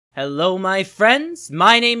Hello my friends,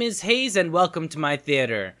 my name is Hayes and welcome to my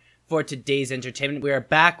theater. For today's entertainment we are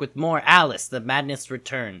back with more Alice, the Madness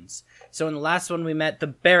Returns. So in the last one we met the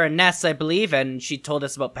Baroness, I believe, and she told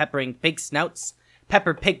us about peppering pig snouts.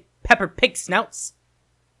 Pepper pig snouts.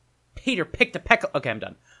 Peter picked a peck. Okay, I'm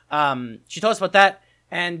done. She told us about that,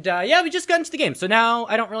 and yeah, we just got into the game. So now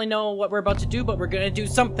I don't really know what we're about to do, but we're gonna do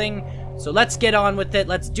something. So let's get on with it.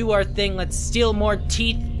 Let's do our thing. Let's steal more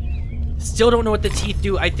teeth. Still don't know what the teeth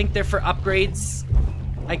do. I think they're for upgrades.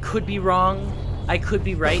 I could be wrong. I could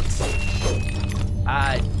be right.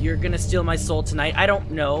 You're gonna steal my soul tonight. I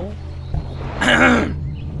don't know.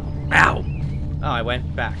 Ow! Oh, I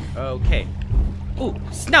went back. Okay. Ooh,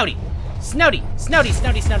 snouty! Snouty! Snouty,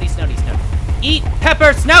 snouty, snouty, snouty, snouty. Eat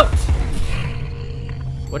pepper snout!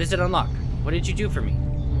 What does it unlock? What did you do for me?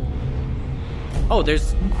 Oh,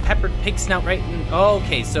 there's peppered pig snout right in... Oh,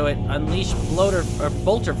 okay, so it unleashed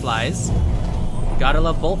bolter flies. Gotta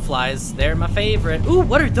love bolt flies. They're my favorite. Ooh,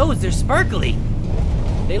 what are those? They're sparkly.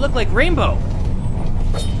 They look like rainbow.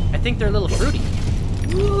 I think they're a little fruity.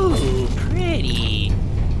 Ooh, pretty.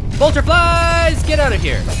 Bolter flies, get out of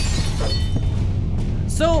here.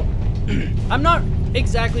 So, I'm not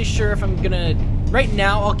exactly sure if I'm gonna... Right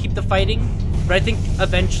now, I'll keep the fighting. But I think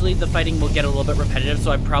eventually the fighting will get a little bit repetitive,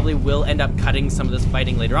 so I probably will end up cutting some of this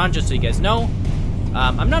fighting later on, just so you guys know.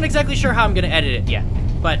 I'm not exactly sure how I'm going to edit it yet,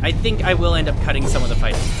 but I think I will end up cutting some of the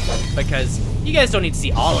fighting, because you guys don't need to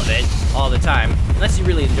see all of it all the time, unless you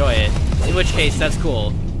really enjoy it, in which case that's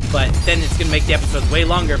cool, but then it's going to make the episodes way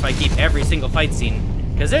longer if I keep every single fight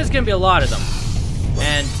scene, because there's going to be a lot of them,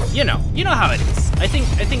 and you know how it is. I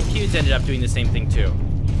think Q's ended up doing the same thing too.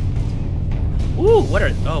 Ooh, what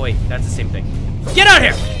are... Oh, wait, that's the same thing. Get out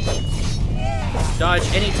here! Dodge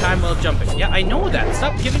anytime while jumping. Yeah, I know that.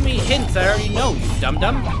 Stop giving me hints I already know, you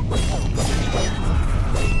dum-dum.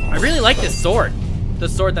 I really like this sword. The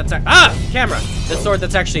sword that's... Camera! The sword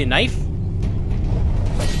that's actually a knife.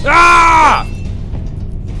 Ah!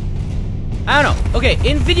 I don't know. Okay,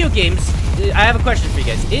 in video games... I have a question for you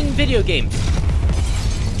guys. In video games...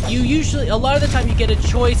 You usually, a lot of the time you get a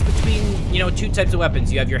choice between, two types of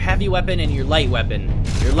weapons. You have your heavy weapon and your light weapon.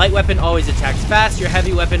 Your light weapon always attacks fast, your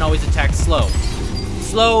heavy weapon always attacks slow.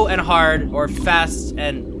 Slow and hard, or fast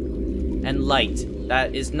and light.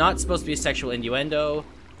 That is not supposed to be a sexual innuendo.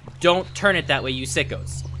 Don't turn it that way, you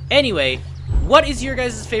sickos. Anyway, what is your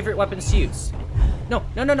guys' favorite weapons to use? No.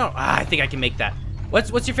 I think I can make that.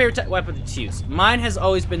 What's your favorite weapon to use? Mine has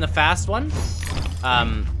always been the fast one.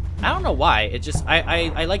 I don't know why, it just,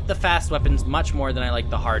 I like the fast weapons much more than I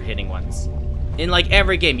like the hard-hitting ones. In, like,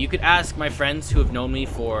 every game, you could ask my friends who have known me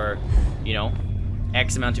for,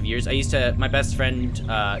 X amount of years. My best friend,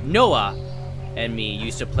 Noah, and me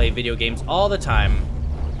used to play video games all the time.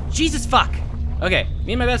 Jesus fuck! Okay,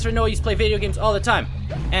 me and my best friend Noah used to play video games all the time.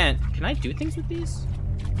 And, can I do things with these?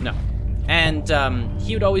 No. And,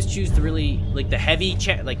 he would always choose the really, the heavy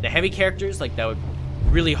characters, that would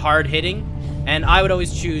really hard-hitting. And I would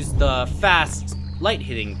always choose the fast,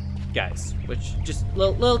 light-hitting guys, which just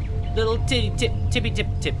little tippy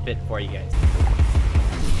tip bit for you guys.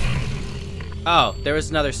 Oh, there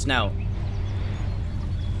was another snout.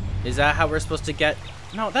 Is that how we're supposed to get?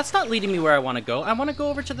 No, that's not leading me where I want to go. I want to go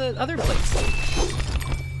over to the other place.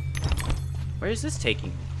 Where is this taking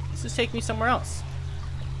me? This is taking me somewhere else.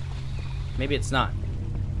 Maybe it's not.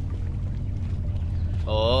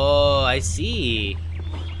 Oh, I see.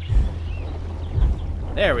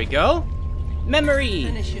 There we go. Memory.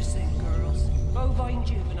 Finish your thing, girls. Bovine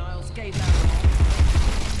juveniles gave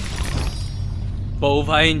that.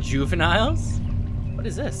 Bovine juveniles? What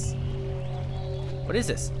is this? What is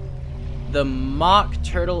this? The mock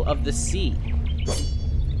turtle of the sea.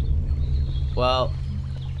 Well,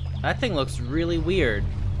 that thing looks really weird.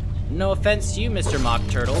 No offense to you, Mr. Mock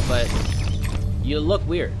Turtle, but you look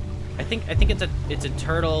weird. I think it's a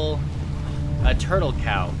turtle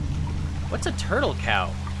cow. What's a turtle cow?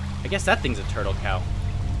 I guess that thing's a turtle cow.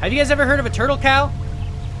 Have you guys ever heard of a turtle cow?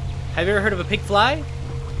 Have you ever heard of a pig fly?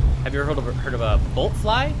 Have you ever heard of a bolt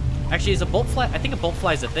fly? Actually, is a bolt fly? I think a bolt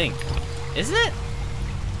fly is a thing. Isn't it?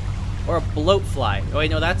 Or a bloat fly. Oh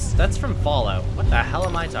wait, no, that's from Fallout. What the hell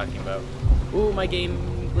am I talking about? Ooh, my game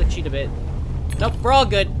glitched a bit. Nope, we're all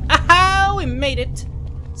good. Aha! We made it!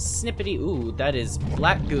 Snippety. Ooh, that is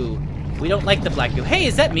black goo. We don't like the black goo. Hey,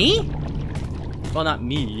 is that me? Well, not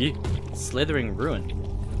me. Slithering ruin.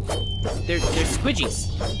 They're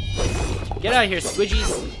squidgies. Get out of here, squidgies.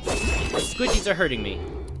 The squidgies are hurting me.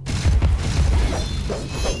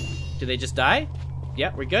 Do they just die?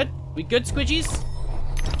 Yeah, we're good. We good, squidgies?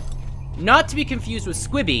 Not to be confused with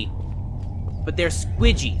Squibby, but they're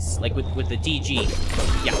squidgies, like with the DG.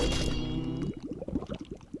 Yeah.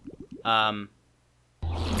 Oh,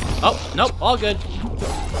 nope, all good.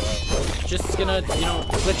 Just gonna, you know,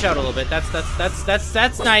 glitch out a little bit. That's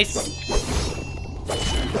nice.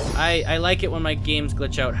 I like it when my games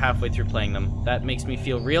glitch out halfway through playing them. That makes me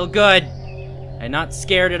feel real good. And not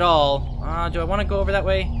scared at all. Do I want to go over that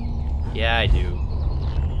way? Yeah, I do.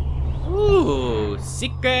 Ooh,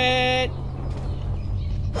 secret!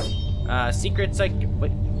 Secrets like...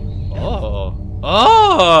 Wait.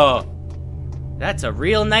 Oh! That's a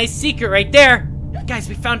real nice secret right there! Guys,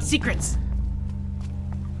 we found secrets!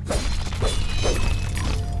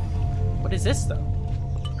 What is this, though?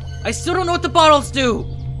 I still don't know what the bottles do!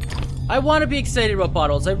 I want to be excited about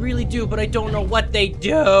bottles, I really do, but I don't know what they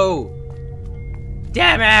do!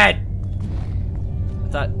 Damn it! I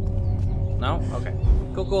thought... No? Okay.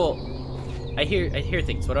 Cool, cool. I hear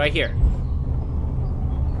things. What do I hear?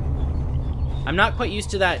 I'm not quite used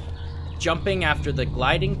to that jumping after the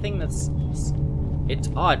gliding thing. It's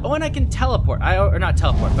odd. Oh, and I can teleport. Or not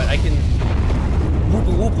teleport, but I can...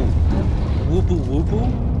 Whoopoo whoopoo. Whoopoo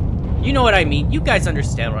whoopoo? You know what I mean. You guys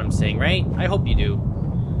understand what I'm saying, right? I hope you do.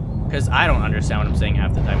 Because I don't understand what I'm saying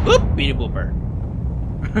half the time. Boop! Beat a booper.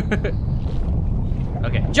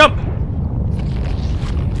 Okay, jump!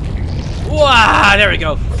 Wow, there we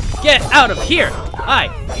go. Get out of here! I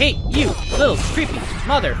hate you, little creepy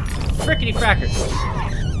mother frickety frackers.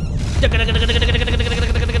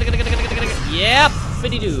 Yep,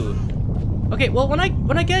 fitty-doo. Okay, well, when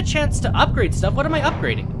I get a chance to upgrade stuff, what am I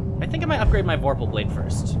upgrading? I think I might upgrade my Vorpal Blade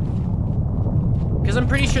first. Because I'm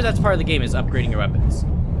pretty sure that's part of the game, is upgrading your weapons.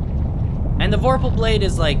 And the Vorpal Blade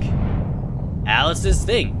is, like, Alice's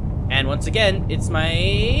thing. And once again, it's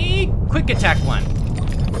my quick attack one.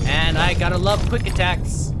 And I gotta love quick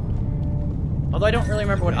attacks. Although I don't really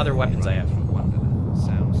remember what other weapons I have.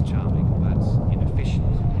 Sounds charming, but inefficient.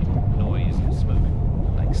 Noise and smoke,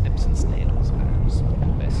 like snips and snails, perhaps.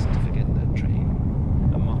 Best to forget that train.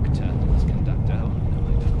 A mock turtle as conductor. Oh, no,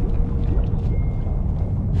 I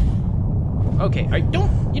don't. Okay,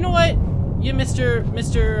 you know what? You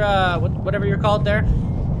whatever you're called there.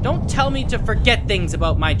 Don't tell me to forget things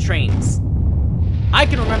about my trains. I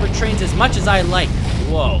can remember trains as much as I like.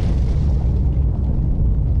 Whoa.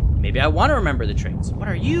 Maybe I want to remember the trains. What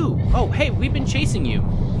are you? Oh, hey, we've been chasing you.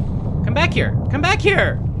 Come back here. Come back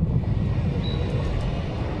here.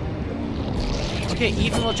 Okay,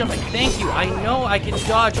 even while jumping. Thank you. I know I can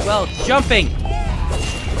dodge while jumping.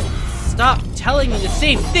 Stop telling me the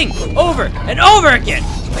same thing over and over again.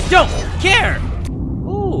 I don't care.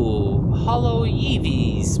 Ooh, hollow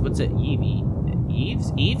Eevees. What's it?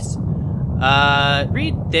 Eeves? Eves?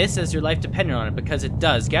 Read this as your life depended on it, because it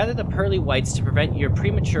does. Gather the pearly whites to prevent your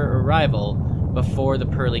premature arrival before the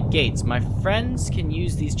pearly gates. My friends can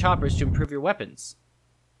use these choppers to improve your weapons.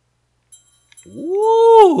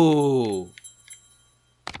 Ooh!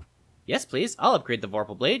 Yes, please. I'll upgrade the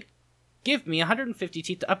Vorpal Blade. Give me 150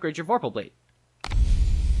 teeth to upgrade your Vorpal Blade.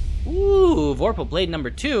 Ooh, Vorpal Blade number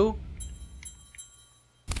 2.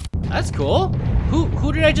 That's cool.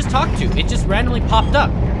 Who did I just talk to? It just randomly popped up.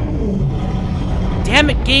 Damn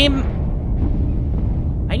it, game!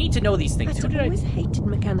 I need to know these things. I've always hated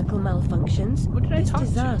mechanical malfunctions. Who did I talk to?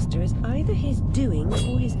 This disaster is either his doing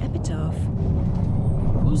or his epitaph.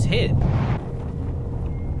 Who's his?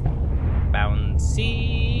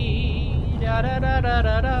 Bouncy. Da da da da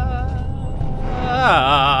da da.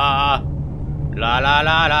 La la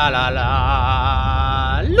la la la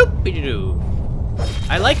la. Loopy-doo.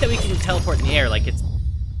 I like that we can teleport in the air like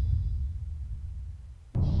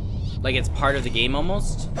it's part of the game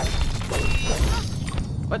almost.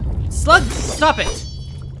 What? Slugs! Stop it!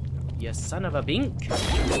 You son of a bink.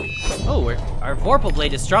 Oh, our Vorpal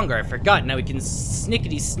Blade is stronger. I forgot. Now we can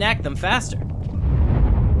snickety-snack them faster.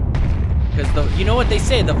 Because you know what they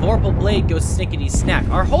say, the Vorpal Blade goes snickety-snack.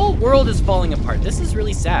 Our whole world is falling apart. This is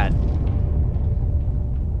really sad.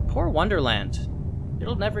 Poor Wonderland.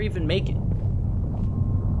 It'll never even make it.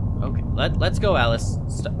 Okay, let's go, Alice.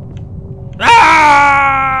 Stop.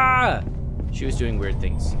 Ah! She was doing weird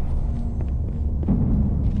things.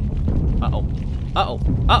 Uh-oh. Uh-oh.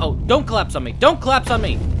 Uh-oh. Don't collapse on me. Don't collapse on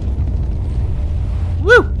me.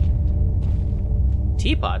 Woo!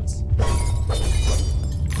 Teapots.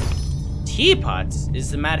 Teapots?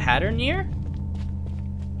 Is the Mad Hatter near?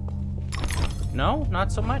 No,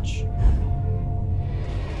 not so much.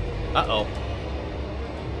 Uh-oh.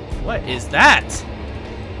 What is that?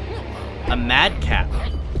 A madcap.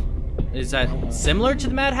 Is that similar to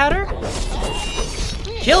the Mad Hatter?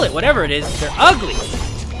 Kill it, whatever it is. They're ugly.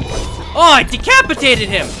 Oh, I decapitated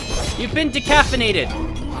him! You've been decaffeinated.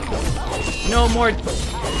 No more...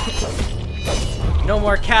 no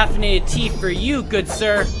more caffeinated tea for you, good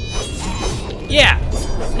sir. Yeah.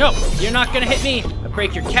 No, you're not gonna hit me. I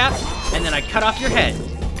break your cap, and then I cut off your head.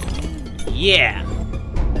 Yeah.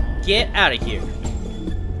 Get out of here.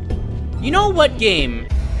 You know what game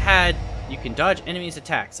had... You can dodge enemies'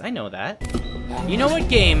 attacks. I know that. You know what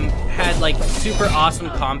game had, like, super awesome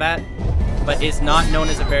combat, but is not known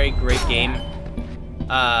as a very great game?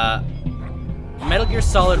 Metal Gear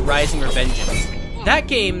Solid Rising Revengeance. That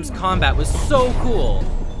game's combat was so cool.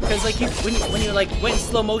 Because, like, when you, like, went in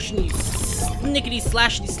slow motion, you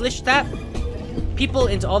snickety-slashety-slish that people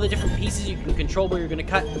into all the different pieces you can control where you're gonna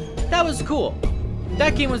cut. That was cool.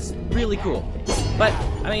 That game was really cool. But,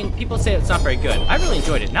 I mean, people say it's not very good. I really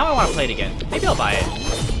enjoyed it. Now I want to play it again. Maybe I'll buy it.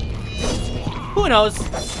 Who knows?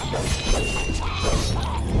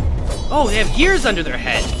 Oh, they have gears under their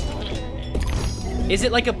head. Is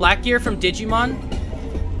it like a black gear from Digimon?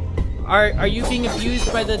 Are you being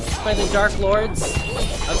abused by the Dark Lords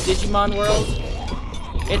of Digimon World?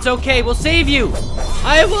 It's okay, we'll save you!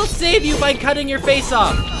 I will save you by cutting your face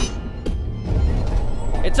off!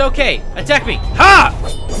 It's okay, attack me! Ha!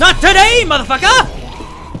 Not today, motherfucker!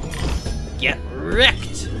 Get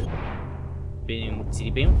wrecked!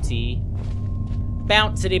 Bouncy bouncy.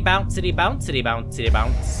 Bouncity bouncity bouncity bouncity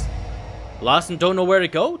bounce. Lost and don't know where to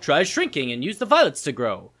go? Try shrinking and use the violets to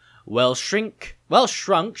grow. Well shrunk,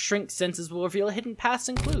 shrink senses will reveal hidden paths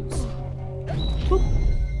and clues. Boop.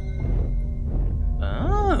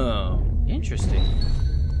 Oh, interesting.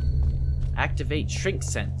 Activate shrink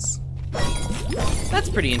sense. That's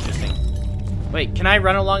pretty interesting. Wait, can I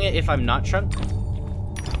run along it if I'm not shrunk?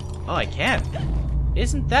 Oh, I can.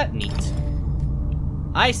 Isn't that neat?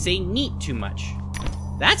 I say neat too much.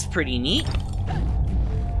 That's pretty neat.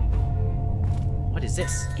 What is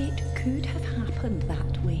this? It could have happened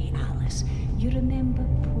that way, Alice. You remember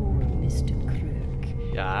poor Mr. Crook?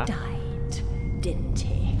 Yeah. Died, didn't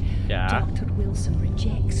he? Yeah. Dr. Wilson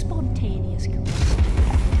rejects spontaneous combustion.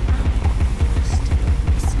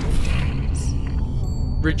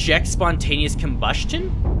 Reject spontaneous combustion?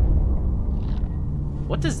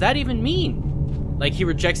 What does that even mean? Like he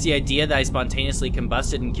rejects the idea that I spontaneously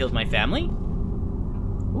combusted and killed my family?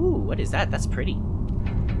 Ooh, what is that? That's pretty.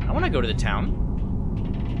 I want to go to the town.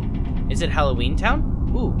 Is it Halloween Town?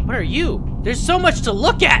 Ooh, what are you? There's so much to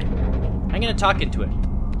look at! I'm gonna talk into it.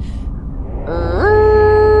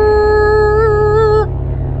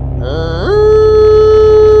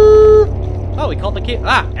 Oh, we called the kid.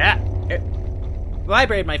 It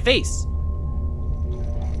vibrated my face.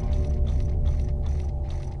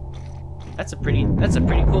 That's a pretty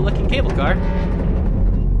cool looking cable car.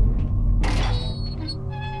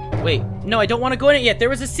 Wait, no, I don't want to go in it yet. There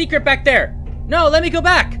was a secret back there. No, let me go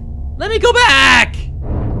back. Let me go back!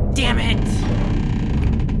 Damn it!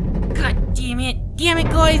 God damn it! Damn it,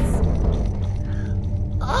 guys!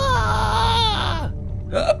 Ah!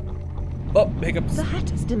 Oh, hiccups. The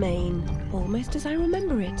Hatter's domain, almost as I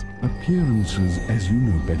remember it. Appearances, as you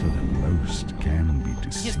know better than most, can be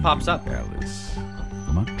deceiving, He just pops up. Alice.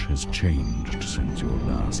 Much has changed since your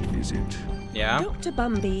last visit. Yeah? Dr.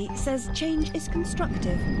 Bumby says change is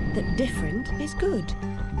constructive, that different is good.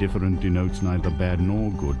 Different denotes neither bad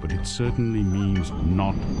nor good, but it certainly means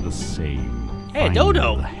not the same. Hey, Find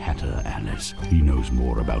Dodo! the Hatter, Alice. He knows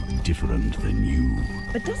more about different than you.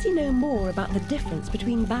 But does he know more about the difference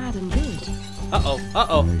between bad and good?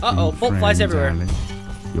 Uh-oh, bolt flies Friends, everywhere. Alice.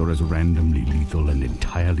 You're as randomly lethal and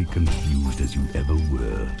entirely confused as you ever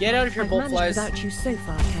were. Get out of here, I've bolt managed flies. without you so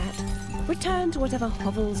far, Cat. Return to whatever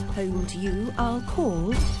hovels home to you. I'll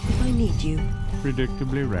call if I need you.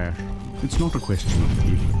 Predictably rash. It's not a question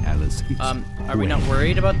of if, Alice. It's Are we not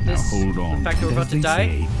worried about this? Now hold on. The fact that we're about As to they die?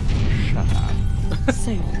 say, shut up.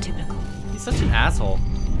 So typical. He's such an asshole.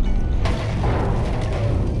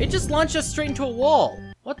 It just launched us straight into a wall.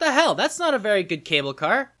 What the hell? That's not a very good cable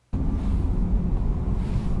car.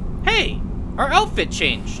 Hey! Our outfit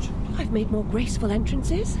changed. I've made more graceful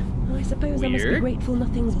entrances. I suppose I must be Weird. grateful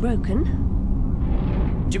nothing's broken.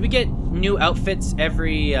 Do we get new outfits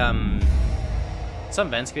every, Some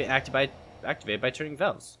events can be activated by turning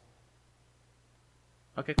valves.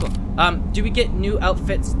 Okay, cool. Do we get new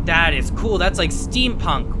outfits? That is cool. That's like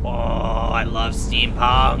steampunk. Oh, I love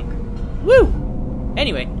steampunk. Woo!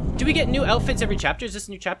 Anyway, do we get new outfits every chapter? Is this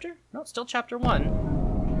a new chapter? No, it's still chapter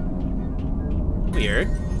 1. Weird.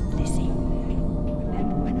 Lizzie,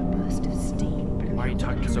 remember when a burst of steam blew Why are you your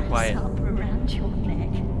talking so dress quiet? up around your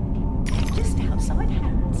neck? Just outside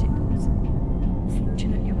Harrods it was.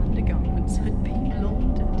 Fortunate your undergarments had been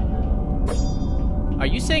laundered. Are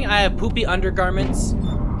you saying I have poopy undergarments?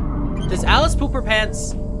 Does Alice poop her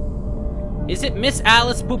pants? Is it Miss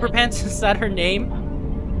Alice Poop Her Pants? Is that her name?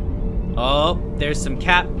 Oh, there's some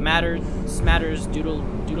cat smatters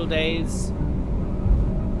doodle days.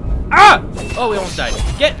 Ah! Oh, we almost died.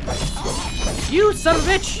 Get! You son of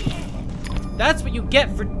a bitch! That's what you get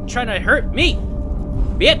for trying to hurt me!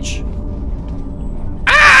 Bitch!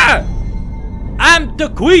 Ah! I'm the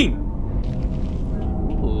queen!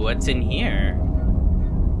 Ooh, what's in here?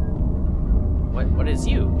 What is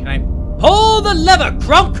you? Can I pull the lever,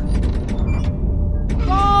 Crunk?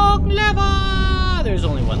 Wrong lever! There's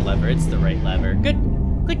only one lever. It's the right lever.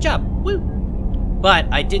 Good job. Woo! But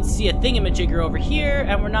I did see a thingamajigger over here,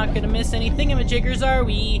 and we're not gonna miss any thingamajiggers, are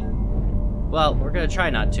we? Well, we're gonna try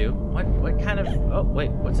not to. What kind of... Oh,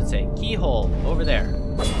 wait, what's it say? Keyhole, over there.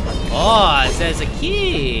 Oh, it says a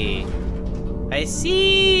key. I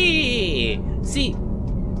see. See.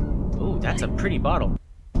 Ooh, that's a pretty bottle.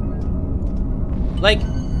 Like,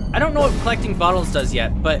 I don't know what collecting bottles does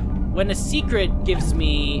yet, but when a secret gives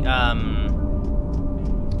me,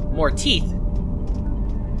 more teeth,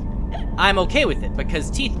 I'm okay with it,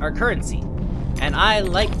 because teeth are currency. And I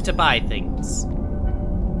like to buy things.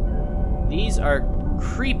 These are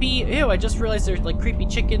creepy. Ew, I just realized there's like creepy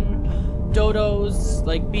chicken dodos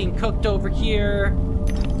like being cooked over here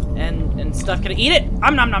and stuff. Can I eat it?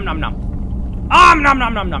 Nom nom nom nom. Nom nom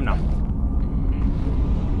nom nom nom.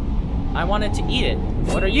 I wanted to eat it.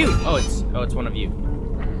 What are you? Oh, it's one of you.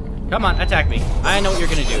 Come on, attack me. I know what you're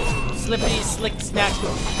gonna do. Slippity slick snack.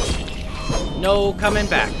 No coming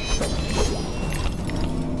back.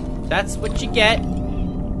 That's what you get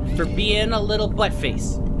for being a little butt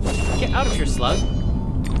face. Get out of here, slug.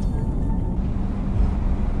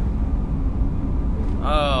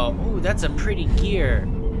 Oh, ooh, that's a pretty gear.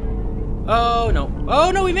 Oh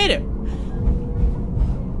no, we made it.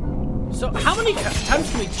 So how many times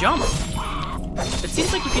can we jump? It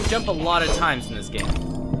seems like we can jump a lot of times in this game.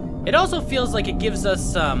 It also feels like it gives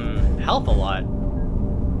us health a lot.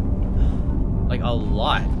 Like a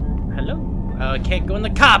lot. Hello? I can't go in the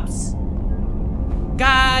cops.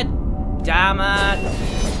 God damn it.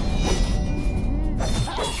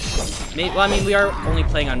 Well, I mean, we are only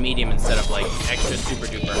playing on medium instead of like extra super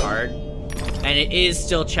duper hard. And it is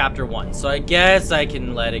still chapter 1, so I guess I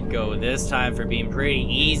can let it go this time for being pretty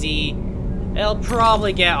easy. It'll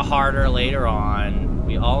probably get harder later on.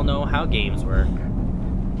 We all know how games work.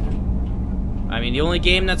 I mean, the only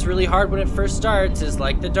game that's really hard when it first starts is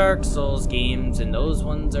like the Dark Souls games, and those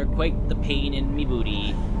ones are quite the pain in me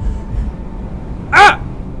booty. Ah!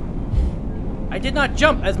 I did not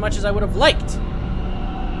jump as much as I would have liked.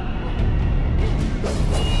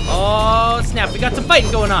 Oh, snap. We got some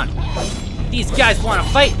fighting going on. These guys want to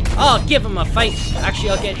fight. I'll give them a fight. Actually,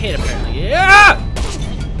 I'll get hit, apparently. Yeah!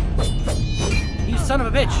 You son of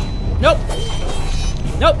a bitch. Nope.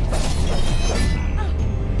 Nope.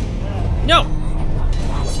 No.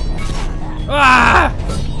 Ah!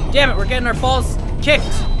 Damn it, we're getting our balls kicked.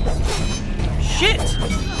 Shit.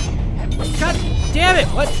 God damn it.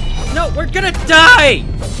 What? No, we're gonna die.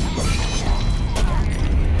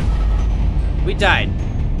 We died.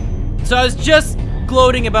 So I was just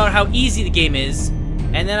gloating about how easy the game is,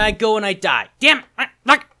 and then I go and I die. Damn it!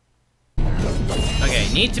 Okay,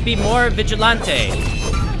 need to be more vigilante.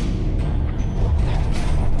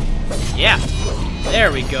 Yeah,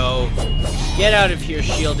 there we go. Get out of here,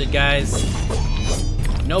 shielded guys.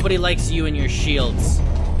 Nobody likes you and your shields.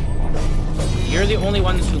 You're the only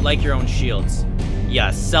ones who like your own shields.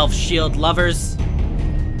 Yeah, self-shield lovers.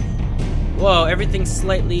 Whoa, everything's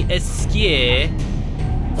slightly askew.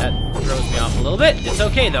 That throws me off a little bit. It's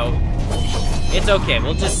okay, though. It's okay.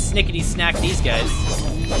 We'll just snickety-snack these guys.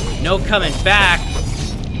 No coming back.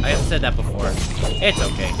 I have said that before. It's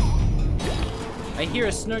okay. I hear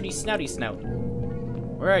a snurty snouty snout.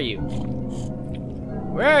 Where are you?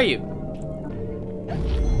 Where are you?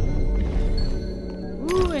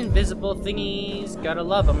 Ooh, invisible thingies. Gotta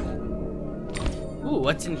love them. Ooh,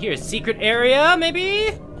 what's in here? Secret area,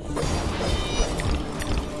 maybe?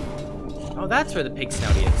 Oh, that's where the pig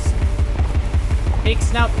snouty is. Pig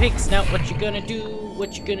snout, what you gonna do?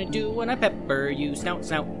 What you gonna do when I pepper you, snout,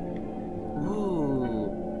 snout?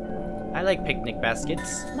 Ooh, I like picnic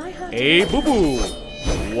baskets. Hey, boo-boo,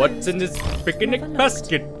 what's in this picnic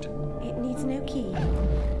basket? It needs no key.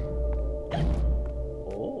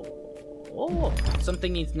 Oh,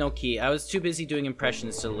 something needs no key. I was too busy doing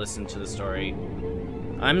impressions to listen to the story.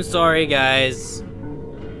 I'm sorry, guys.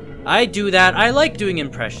 I do that. I like doing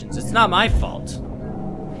impressions. It's not my fault.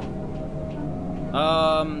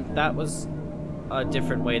 That was a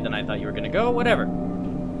different way than I thought you were gonna go. Whatever.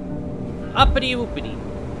 Uppity whoopity.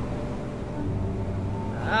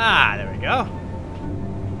 Ah, there we go.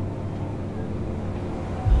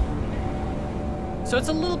 So it's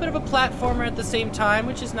a little bit of a platformer at the same time,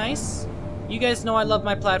 which is nice. You guys know I love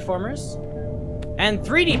my platformers. And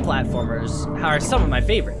 3D platformers are some of my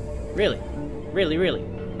favorite. Really. Really, really.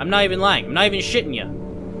 I'm not even lying. I'm not even shitting you.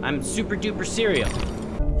 I'm super duper serial.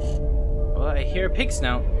 Well, I hear a pig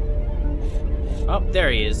snout. Oh, there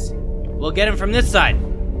he is. We'll get him from this side.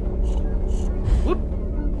 Whoop.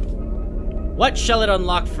 What shall it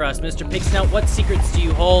unlock for us, Mr. Pig Snout? What secrets do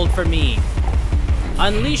you hold for me?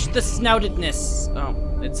 Unleash the snoutedness. Oh,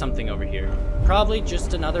 it's something over here. Probably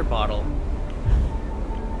just another bottle.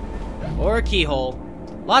 Or a keyhole.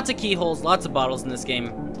 Lots of keyholes, lots of bottles in this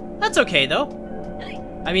game. That's okay, though.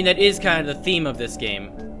 I mean, that is kind of the theme of this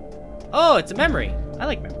game. Oh, it's a memory. I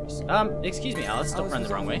like memories. Excuse me, Alice. Don't run the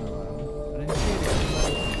wrong way.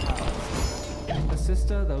 Her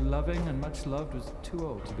sister, though loving and much loved, was too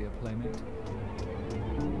old to be a playmate.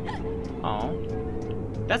 Oh,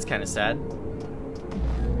 that's kind of sad.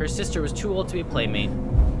 Her sister was too old to be a playmate.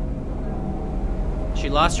 She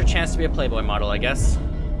lost her chance to be a Playboy model, I guess.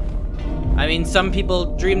 I mean, some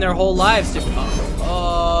people dream their whole lives to...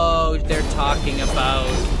 Oh, they're talking about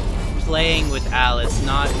playing with Alice,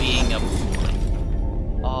 not being a...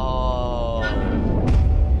 Oh.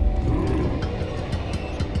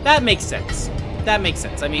 That makes sense. That makes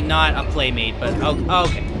sense. I mean, not a playmate, but... Oh,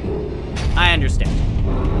 okay. I understand.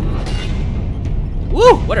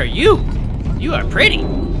 Woo! What are you? You are pretty.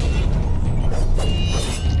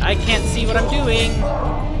 I can't see what I'm doing.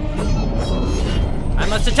 I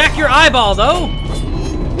must attack your eyeball, though.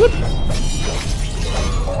 Whoop.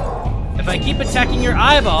 If I keep attacking your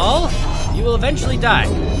eyeball, you will eventually die.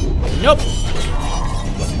 Nope.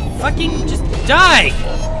 Fucking just die.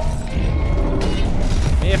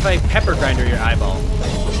 Maybe if I pepper grinder your eyeball.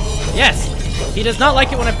 Yes. He does not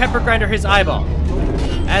like it when I pepper grinder his eyeball.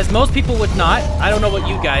 As most people would not. I don't know about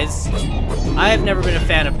you guys. I have never been a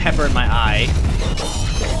fan of pepper in my eye.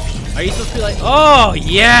 Are you supposed to be like, oh,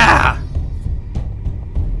 yeah!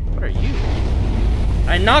 What are you?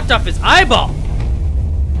 I knocked off his eyeball!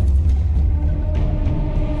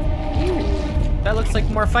 Ooh, that looks like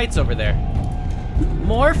more fights over there.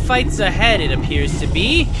 More fights ahead, it appears to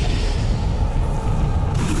be.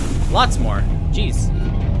 Lots more. Jeez.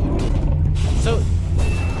 So,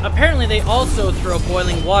 apparently they also throw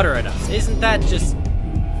boiling water at us. Isn't that just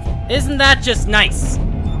nice?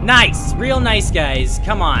 Nice. Real nice, guys.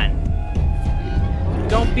 Come on.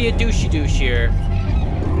 Don't be a douchey douche here.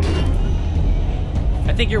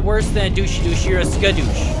 I think you're worse than a douchey douche. You're a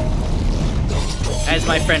skadoosh. As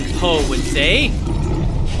my friend Poe would say.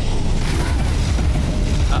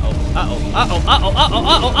 Uh-oh. Uh-oh. Uh-oh. Uh-oh. Uh-oh.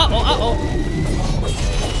 Uh-oh. Uh-oh. Uh-oh.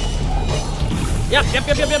 Yep.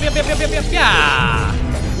 Yeah.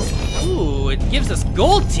 Ooh, it gives us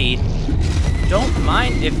gold teeth. Don't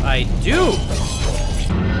mind if I do.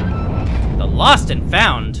 The lost and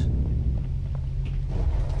found.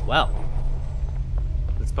 Well,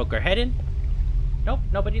 let's poke our head in. Nope,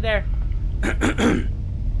 nobody there.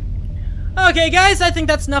 Okay, guys, I think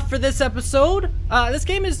that's enough for this episode. This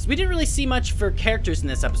game is... We didn't really see much for characters in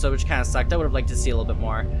this episode, which kind of sucked. I would have liked to see a little bit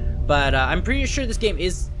more. But I'm pretty sure this game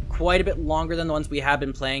is quite a bit longer than the ones we have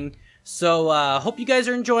been playing. So, hope you guys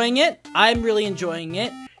are enjoying it. I'm really enjoying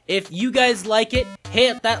it. If you guys like it,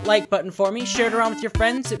 hit that like button for me. Share it around with your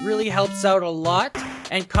friends. It really helps out a lot.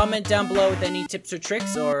 And comment down below with any tips or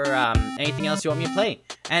tricks or anything else you want me to play.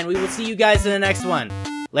 And we will see you guys in the next one.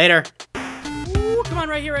 Later. Ooh, come on,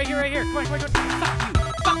 right here, right here, right here. Come on, come on, come on.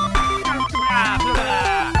 Fuck you.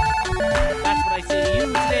 Fuck. That's what I say to you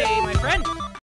today, my friend.